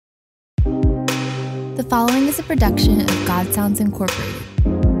The following is a production of God Sounds Incorporated.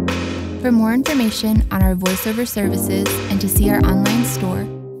 For more information on our voiceover services and to see our online store,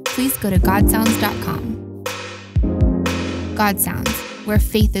 please go to godsounds.com. God Sounds, where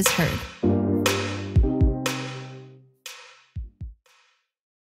faith is heard.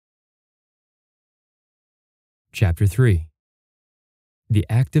 Chapter 3. The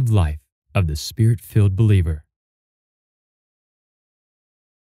Active Life of the Spirit-Filled Believer.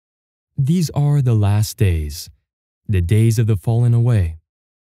 These are the last days, the days of the fallen away.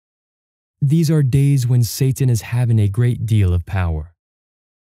 These are days when Satan is having a great deal of power.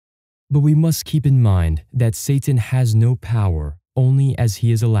 But we must keep in mind that Satan has no power only as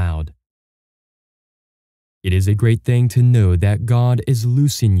he is allowed. It is a great thing to know that God is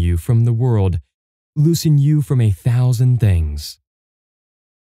loosing you from the world, loosing you from 1,000 things.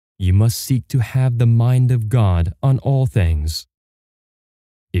 You must seek to have the mind of God on all things.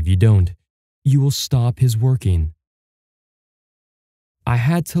 If you don't, you will stop his working. I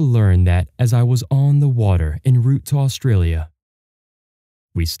had to learn that as I was on the water en route to Australia.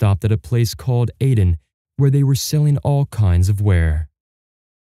 We stopped at a place called Aden where they were selling all kinds of ware.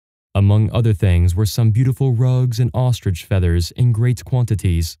 Among other things were some beautiful rugs and ostrich feathers in great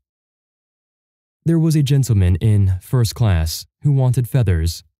quantities. There was a gentleman in first class who wanted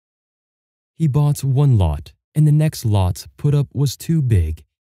feathers. He bought one lot, and the next lot put up was too big.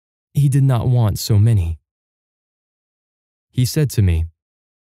 He did not want so many. He said to me,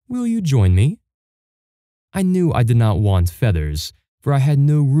 "Will you join me?" I knew I did not want feathers, for I had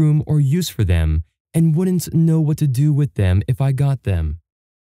no room or use for them and wouldn't know what to do with them if I got them.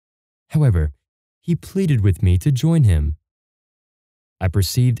 However, he pleaded with me to join him. I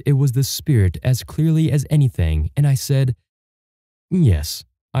perceived it was the Spirit as clearly as anything, and I said, "Yes,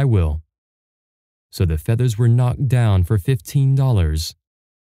 I will." So the feathers were knocked down for $15.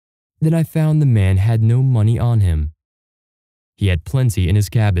 Then I found the man had no money on him. He had plenty in his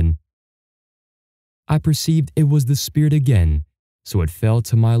cabin. I perceived it was the Spirit again, so it fell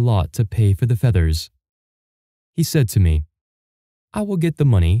to my lot to pay for the feathers. He said to me, "I will get the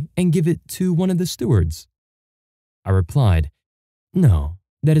money and give it to one of the stewards." I replied, "No,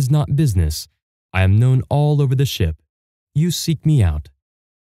 that is not business. I am known all over the ship. You seek me out."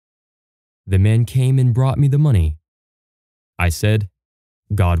 The man came and brought me the money. I said,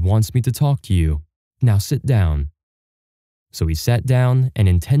 "God wants me to talk to you. Now sit down." So he sat down, and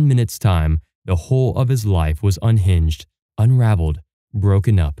in 10 minutes' time, the whole of his life was unhinged, unraveled,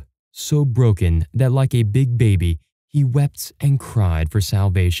 broken up, so broken that like a big baby, he wept and cried for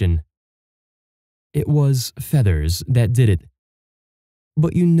salvation. It was feathers that did it.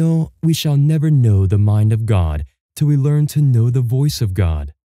 But you know, we shall never know the mind of God till we learn to know the voice of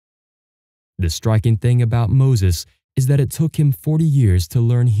God. The striking thing about Moses is that it took him 40 years to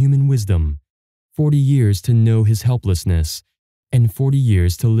learn human wisdom, 40 years to know his helplessness, and 40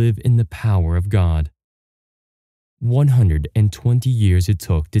 years to live in the power of God. 120 years it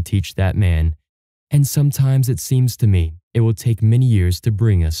took to teach that man, and sometimes it seems to me it will take many years to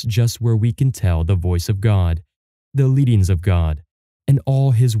bring us just where we can tell the voice of God, the leadings of God, and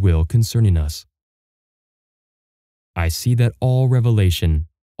all his will concerning us. I see that all revelation,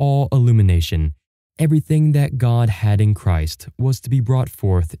 all illumination, everything that God had in Christ was to be brought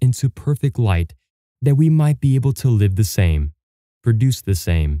forth into perfect light that we might be able to live the same, produce the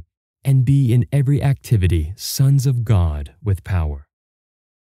same, and be in every activity sons of God with power.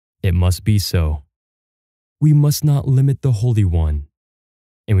 It must be so. We must not limit the Holy One,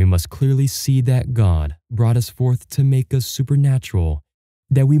 and we must clearly see that God brought us forth to make us supernatural,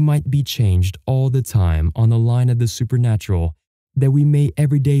 that we might be changed all the time on the line of the supernatural, that we may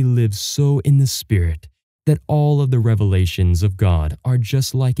every day live so in the Spirit that all of the revelations of God are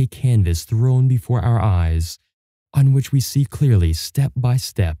just like a canvas thrown before our eyes, on which we see clearly step by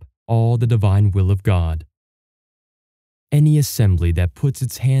step all the divine will of God. Any assembly that puts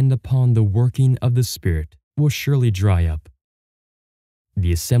its hand upon the working of the Spirit will surely dry up.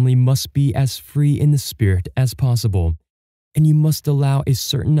 The assembly must be as free in the Spirit as possible, and you must allow a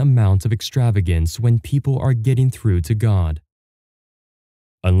certain amount of extravagance when people are getting through to God.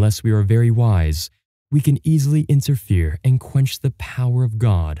 Unless we are very wise, we can easily interfere and quench the power of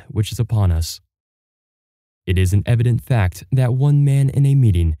God which is upon us. It is an evident fact that one man in a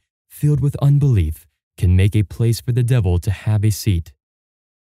meeting filled with unbelief can make a place for the devil to have a seat.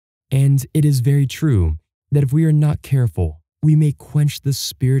 And it is very true that if we are not careful, we may quench the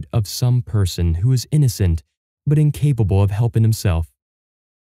spirit of some person who is innocent but incapable of helping himself.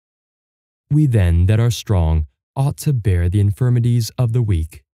 We then that are strong ought to bear the infirmities of the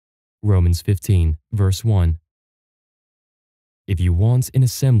weak. Romans 15, verse 1. If you want an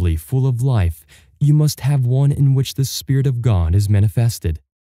assembly full of life, you must have one in which the Spirit of God is manifested.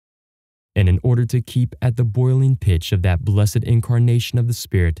 And in order to keep at the boiling pitch of that blessed incarnation of the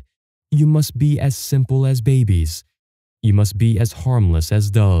Spirit, you must be as simple as babies. You must be as harmless as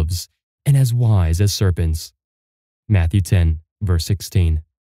doves and as wise as serpents. Matthew 10, verse 16.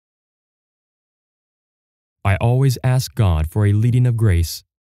 I always ask God for a leading of grace.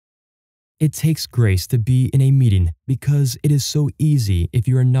 It takes grace to be in a meeting because it is so easy, if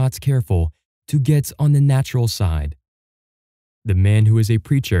you are not careful, to get on the natural side. The man who is a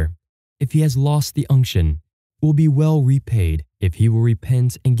preacher, if he has lost the unction, will be well repaid if he will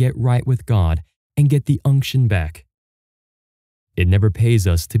repent and get right with God and get the unction back. It never pays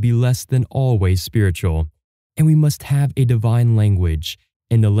us to be less than always spiritual, and we must have a divine language,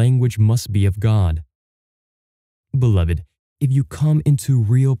 and the language must be of God. Beloved, if you come into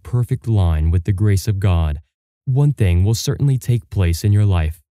real perfect line with the grace of God, one thing will certainly take place in your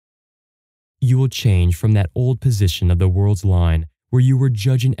life. You will change from that old position of the world's line where you were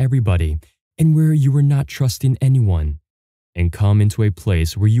judging everybody and where you were not trusting anyone, and come into a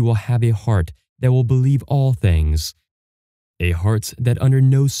place where you will have a heart that will believe all things, a heart that under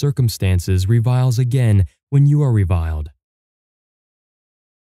no circumstances reviles again when you are reviled.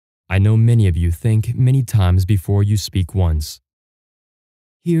 I know many of you think many times before you speak once.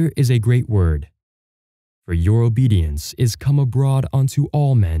 Here is a great word. For your obedience is come abroad unto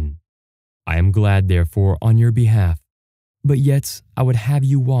all men. I am glad therefore on your behalf, but yet I would have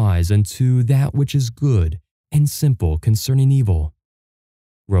you wise unto that which is good and simple concerning evil.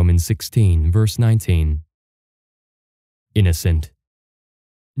 Romans 16, verse 19. Innocent.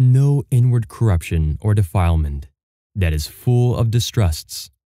 No inward corruption or defilement that is full of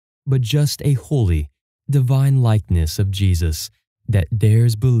distrusts, but just a holy, divine likeness of Jesus that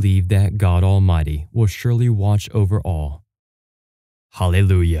dares believe that God Almighty will surely watch over all.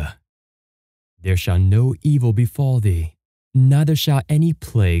 Hallelujah! There shall no evil befall thee, neither shall any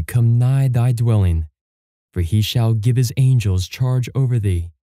plague come nigh thy dwelling, for he shall give his angels charge over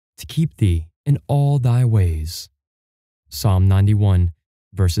thee, to keep thee in all thy ways. Psalm 91,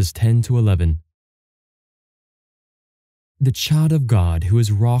 verses 10 to 11. The child of God who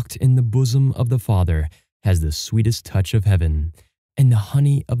is rocked in the bosom of the Father has the sweetest touch of heaven, and the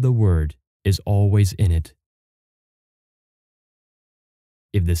honey of the Word is always in it.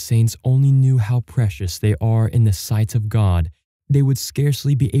 If the saints only knew how precious they are in the sight of God, they would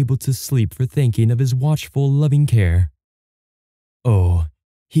scarcely be able to sleep for thinking of His watchful, loving care. Oh,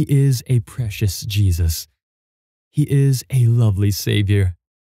 He is a precious Jesus. He is a lovely Savior.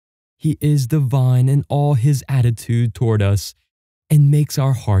 He is divine in all His attitude toward us and makes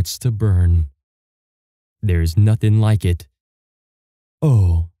our hearts to burn. There is nothing like it.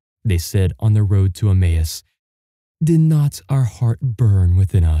 Oh, they said on the road to Emmaus, did not our heart burn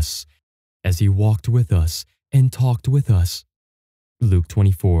within us as He walked with us and talked with us? Luke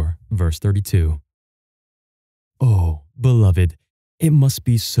 24, verse 32. Oh, beloved, it must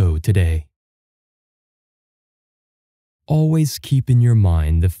be so today. Always keep in your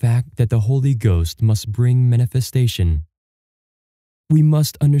mind the fact that the Holy Ghost must bring manifestation. We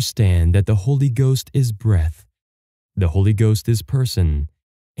must understand that the Holy Ghost is breath. The Holy Ghost is person,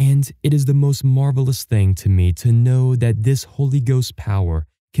 and it is the most marvelous thing to me to know that this Holy Ghost power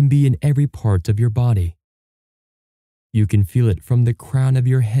can be in every part of your body. You can feel it from the crown of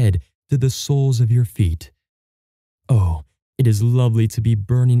your head to the soles of your feet. Oh, it is lovely to be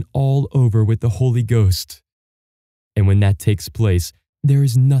burning all over with the Holy Ghost. And when that takes place, there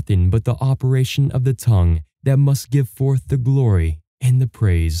is nothing but the operation of the tongue that must give forth the glory and the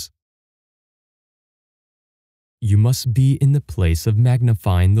praise. You must be in the place of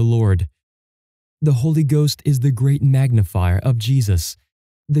magnifying the Lord. The Holy Ghost is the great magnifier of Jesus,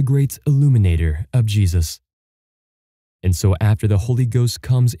 the great illuminator of Jesus. And so after the Holy Ghost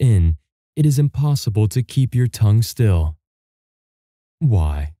comes in, it is impossible to keep your tongue still.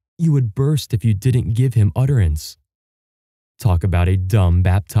 Why, you would burst if you didn't give Him utterance. Talk about a dumb,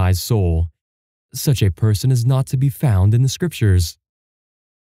 baptized soul. Such a person is not to be found in the Scriptures.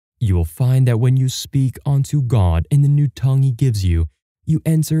 You will find that when you speak unto God in the new tongue He gives you, you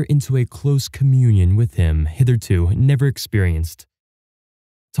enter into a close communion with Him hitherto never experienced.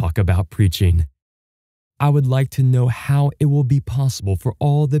 Talk about preaching. I would like to know how it will be possible for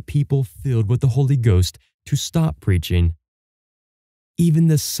all the people filled with the Holy Ghost to stop preaching. Even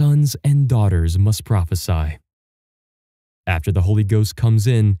the sons and daughters must prophesy. After the Holy Ghost comes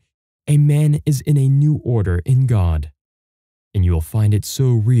in, a man is in a new order in God, and you will find it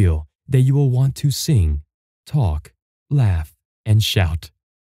so real that you will want to sing, talk, laugh, and shout.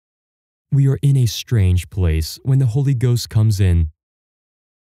 We are in a strange place when the Holy Ghost comes in.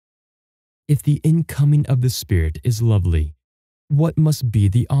 If the incoming of the Spirit is lovely, what must be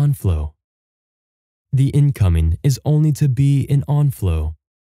the onflow? The incoming is only to be an onflow.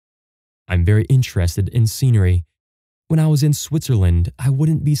 I'm very interested in scenery. When I was in Switzerland, I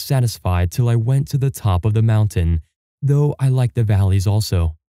wouldn't be satisfied till I went to the top of the mountain, though I like the valleys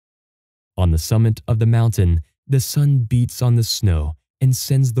also. On the summit of the mountain, the sun beats on the snow and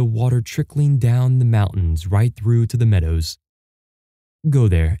sends the water trickling down the mountains right through to the meadows. Go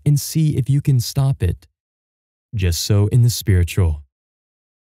there and see if you can stop it. Just so in the spiritual.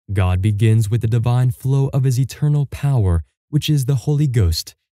 God begins with the divine flow of His eternal power, which is the Holy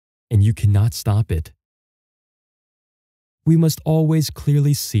Ghost, and you cannot stop it. We must always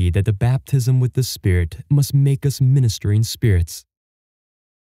clearly see that the baptism with the Spirit must make us ministering spirits.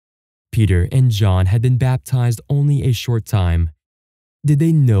 Peter and John had been baptized only a short time. Did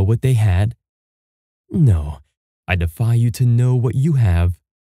they know what they had? No. I defy you to know what you have.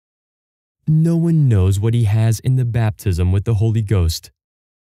 No one knows what he has in the baptism with the Holy Ghost.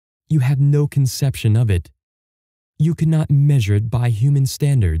 You have no conception of it. You cannot measure it by human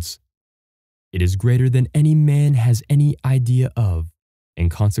standards. It is greater than any man has any idea of, and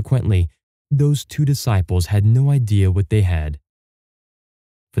consequently, those two disciples had no idea what they had.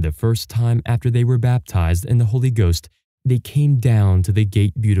 For the first time after they were baptized in the Holy Ghost, they came down to the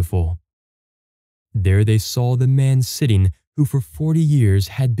gate beautiful. There they saw the man sitting who for 40 years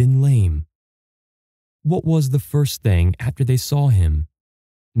had been lame. What was the first thing after they saw him?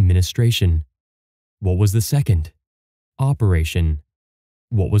 Ministration. What was the second? Operation.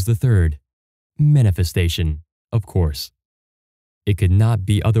 What was the third? Manifestation, of course. It could not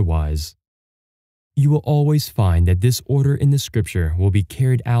be otherwise. You will always find that this order in the Scripture will be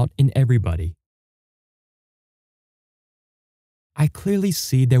carried out in everybody. I clearly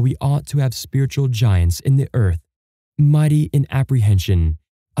see that we ought to have spiritual giants in the earth, mighty in apprehension,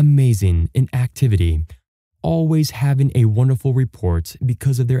 amazing in activity, always having a wonderful report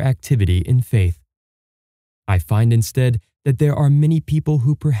because of their activity in faith. I find instead that there are many people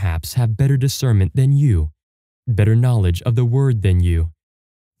who perhaps have better discernment than you, better knowledge of the Word than you,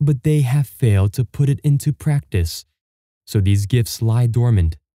 but they have failed to put it into practice, so these gifts lie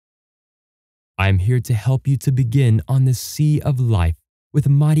dormant. I am here to help you to begin on the sea of life with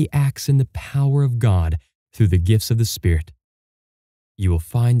mighty acts in the power of God through the gifts of the Spirit. You will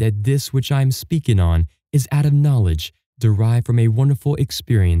find that this which I am speaking on is out of knowledge derived from a wonderful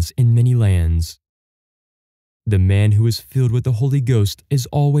experience in many lands. The man who is filled with the Holy Ghost is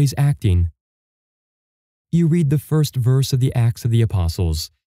always acting. You read the first verse of the Acts of the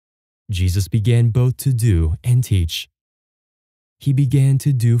Apostles. Jesus began both to do and teach. He began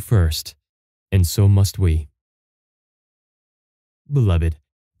to do first, and so must we. Beloved,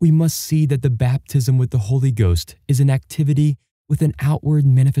 we must see that the baptism with the Holy Ghost is an activity with an outward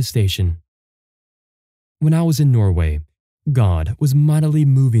manifestation. When I was in Norway, God was mightily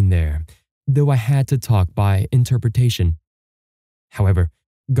moving there, though I had to talk by interpretation. However,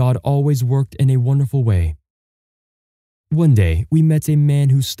 God always worked in a wonderful way. One day, we met a man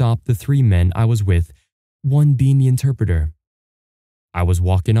who stopped the 3 men I was with, one being the interpreter. I was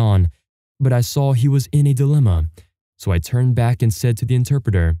walking on, but I saw he was in a dilemma, so I turned back and said to the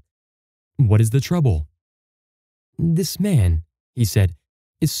interpreter, "What is the trouble?" "This man," he said,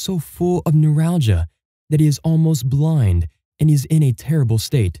 "is so full of neuralgia that he is almost blind and is in a terrible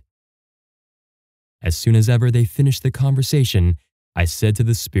state." As soon as ever they finished the conversation, I said to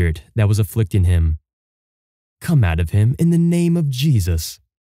the spirit that was afflicting him, "Come out of him in the name of Jesus."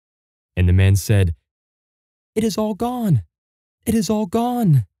 And the man said, "It is all gone. It is all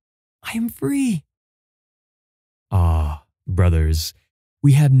gone. I am free." Ah, brothers,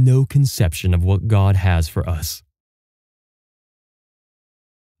 we have no conception of what God has for us.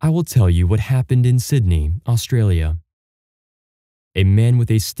 I will tell you what happened in Sydney, Australia. A man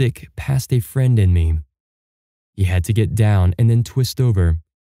with a stick passed a friend and me. He had to get down and then twist over,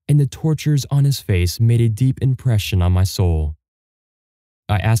 and the tortures on his face made a deep impression on my soul.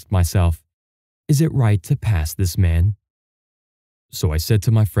 I asked myself, is it right to pass this man? So I said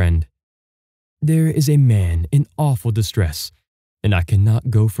to my friend, "There is a man in awful distress, and I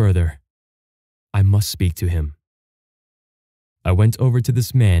cannot go further. I must speak to him." I went over to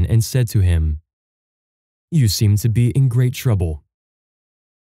this man and said to him, "You seem to be in great trouble."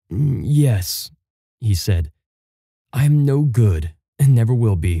 "Yes," he said, "I am no good and never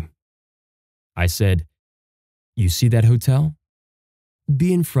will be." I said, "You see that hotel?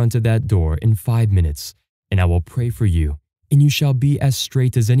 Be in front of that door in 5 minutes, and I will pray for you, and you shall be as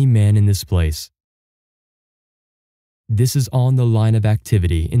straight as any man in this place." This is on the line of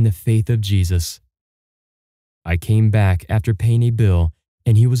activity in the faith of Jesus. I came back after paying a bill,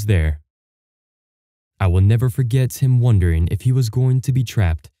 and he was there. I will never forget him wondering if he was going to be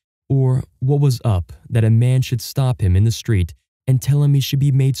trapped, or what was up that a man should stop him in the street and tell him he should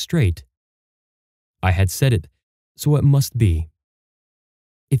be made straight. I had said it, so it must be.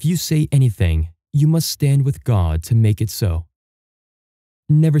 If you say anything, you must stand with God to make it so.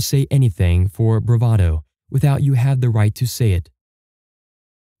 Never say anything for bravado without you have the right to say it.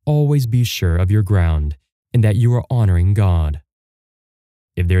 Always be sure of your ground and that you are honoring God.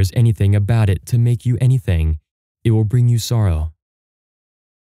 If there is anything about it to make you anything, it will bring you sorrow.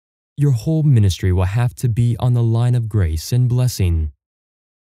 Your whole ministry will have to be on the line of grace and blessing.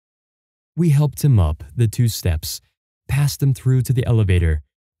 We helped him up the 2 steps, passed him through to the elevator,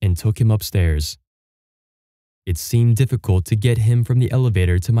 and took him upstairs. It seemed difficult to get him from the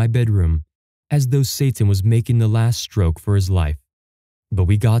elevator to my bedroom, as though Satan was making the last stroke for his life, but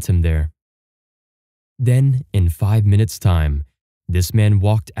we got him there. Then, in 5 minutes' time, this man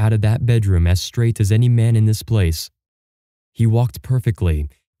walked out of that bedroom as straight as any man in this place. He walked perfectly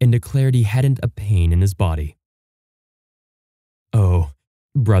and declared he hadn't a pain in his body. Oh,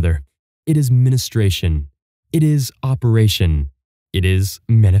 brother, it is ministration. It is operation. It is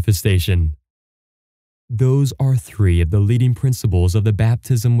manifestation. Those are 3 of the leading principles of the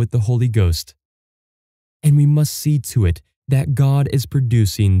baptism with the Holy Ghost. And we must see to it that God is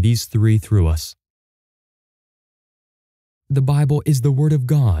producing these 3 through us. The Bible is the Word of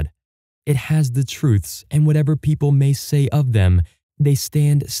God. It has the truths, and whatever people may say of them, they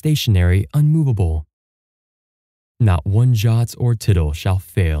stand stationary, unmovable. Not one jot or tittle shall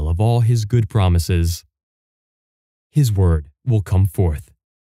fail of all His good promises. His word will come forth.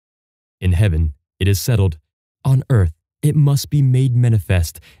 In heaven it is settled. On earth it must be made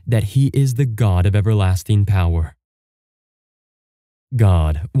manifest that He is the God of everlasting power.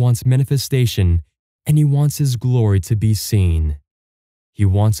 God wants manifestation, and He wants His glory to be seen. He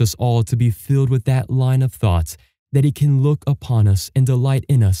wants us all to be filled with that line of thought that He can look upon us and delight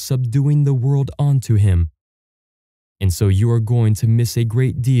in us, subduing the world unto Him. And so you are going to miss a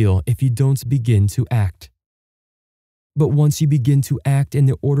great deal if you don't begin to act. But once you begin to act in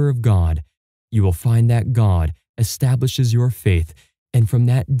the order of God, you will find that God establishes your faith, and from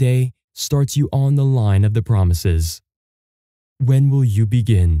that day starts you on the line of the promises. When will you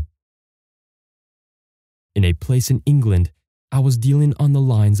begin? In a place in England, I was dealing on the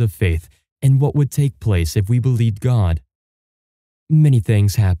lines of faith and what would take place if we believed God. Many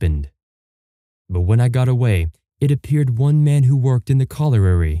things happened. But when I got away, it appeared one man who worked in the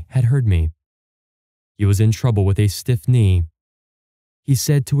colliery had heard me. He was in trouble with a stiff knee. He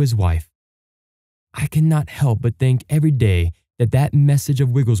said to his wife, "I cannot help but think every day that that message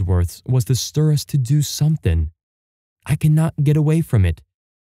of Wigglesworth's was to stir us to do something. I cannot get away from it.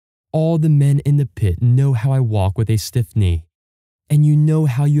 All the men in the pit know how I walk with a stiff knee, and you know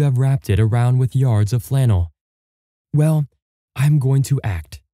how you have wrapped it around with yards of flannel. Well, I'm going to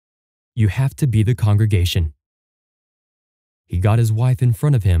act. You have to be the congregation." He got his wife in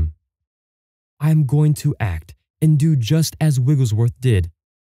front of him. "I am going to act and do just as Wigglesworth did."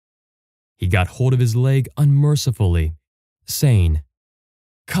 He got hold of his leg unmercifully, saying,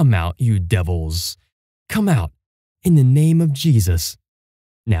 "Come out, you devils! Come out, in the name of Jesus!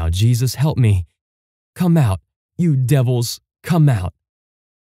 Now, Jesus, help me! Come out, you devils! Come out!"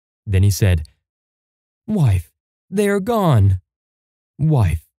 Then he said, "Wife, they are gone!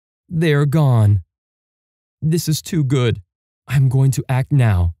 Wife, they are gone! This is too good. I'm going to act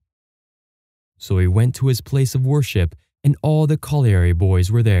now." So he went to his place of worship, and all the colliery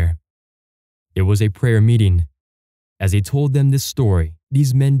boys were there. It was a prayer meeting. As he told them this story,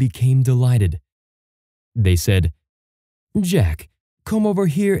 these men became delighted. They said, "Jack, come over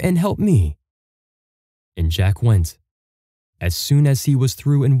here and help me." And Jack went. As soon as he was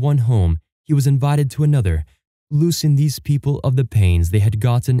through in one home, he was invited to another, loosing these people of the pains they had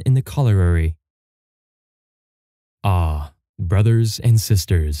gotten in the colliery. Ah, brothers and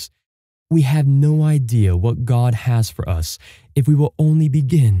sisters, we have no idea what God has for us if we will only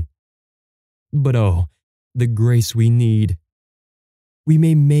begin. But oh, the grace we need. We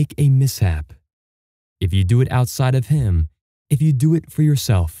may make a mishap. If you do it outside of Him, if you do it for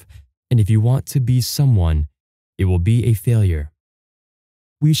yourself, and if you want to be someone, it will be a failure.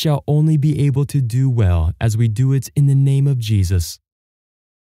 We shall only be able to do well as we do it in the name of Jesus.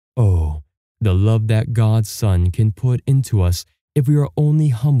 Oh, the love that God's Son can put into us if we are only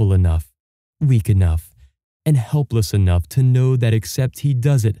humble enough, weak enough, and helpless enough to know that except He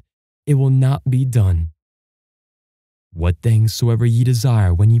does it, it will not be done. What things soever ye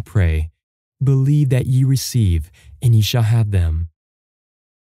desire when ye pray, believe that ye receive, and ye shall have them.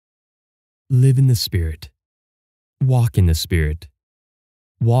 Live in the Spirit. Walk in the Spirit.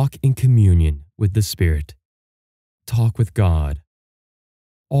 Walk in communion with the Spirit. Talk with God.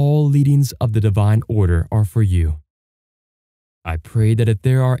 All leadings of the divine order are for you. I pray that if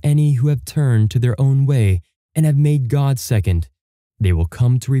there are any who have turned to their own way and have made God second, they will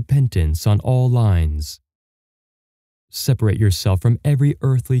come to repentance on all lines. Separate yourself from every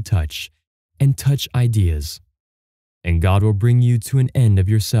earthly touch and touch ideas, and God will bring you to an end of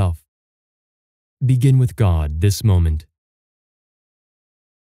yourself. Begin with God this moment.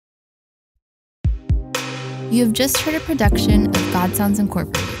 You have just heard a production of God Sounds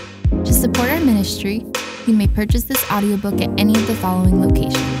Incorporated. To support our ministry, you may purchase this audiobook at any of the following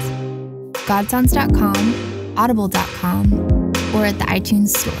locations: godsounds.com, audible.com, or at the iTunes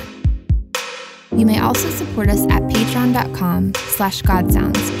Store. You may also support us at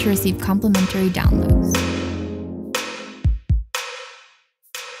patreon.com/godsounds to receive complimentary downloads.